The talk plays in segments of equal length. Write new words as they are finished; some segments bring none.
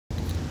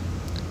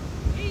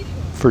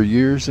For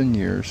years and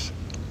years,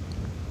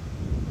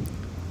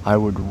 I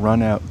would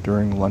run out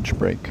during lunch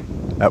break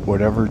at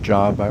whatever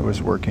job I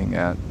was working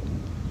at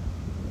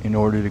in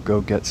order to go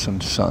get some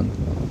sun.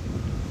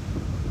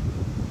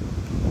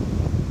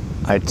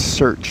 I'd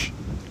search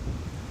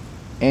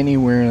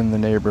anywhere in the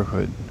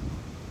neighborhood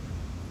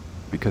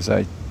because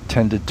I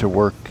tended to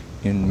work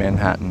in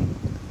Manhattan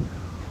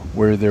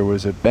where there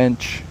was a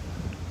bench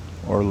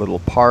or a little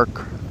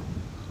park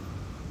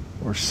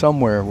or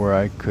somewhere where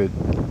I could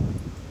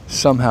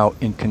somehow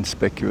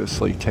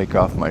inconspicuously take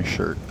off my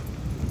shirt.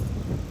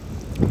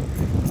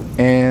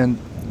 And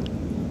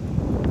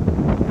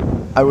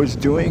I was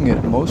doing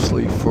it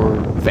mostly for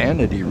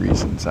vanity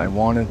reasons. I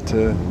wanted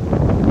to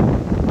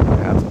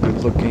have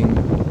good-looking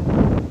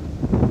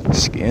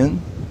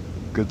skin,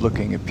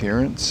 good-looking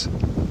appearance.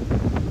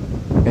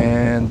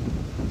 And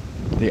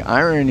the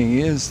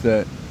irony is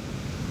that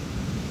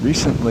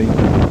recently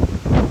I've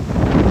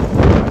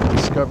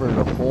discovered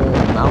a whole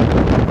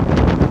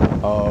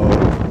mountain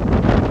of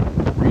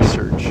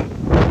research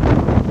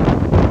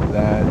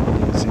that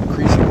is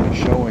increasingly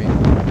showing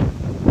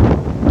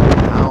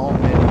how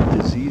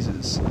many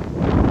diseases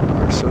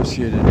are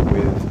associated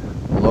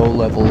with low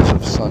levels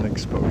of sun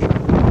exposure.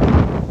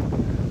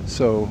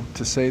 So,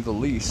 to say the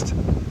least,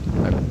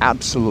 I'm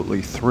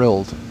absolutely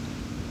thrilled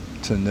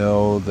to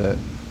know that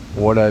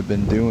what I've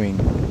been doing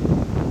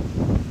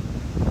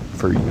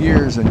for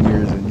years and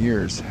years and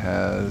years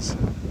has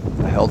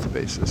a health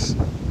basis.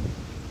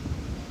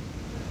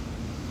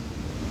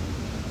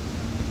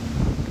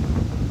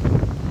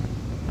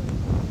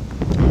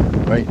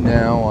 Right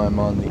now I'm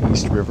on the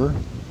East River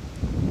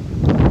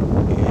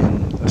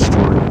in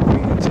Astoria,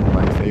 Queens, in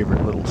my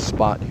favorite little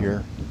spot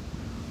here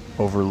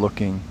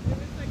overlooking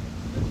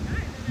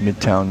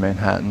Midtown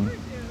Manhattan,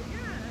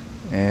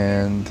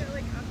 and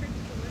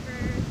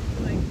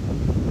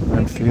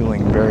I'm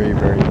feeling very,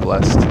 very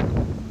blessed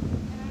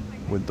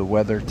with the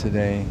weather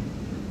today,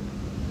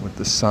 with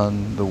the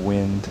sun, the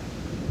wind,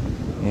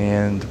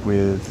 and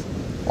with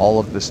all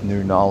of this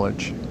new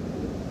knowledge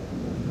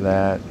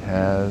that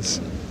has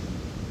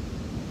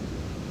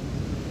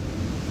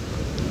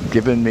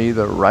given me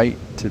the right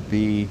to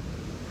be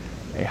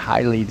a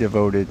highly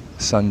devoted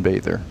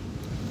sunbather.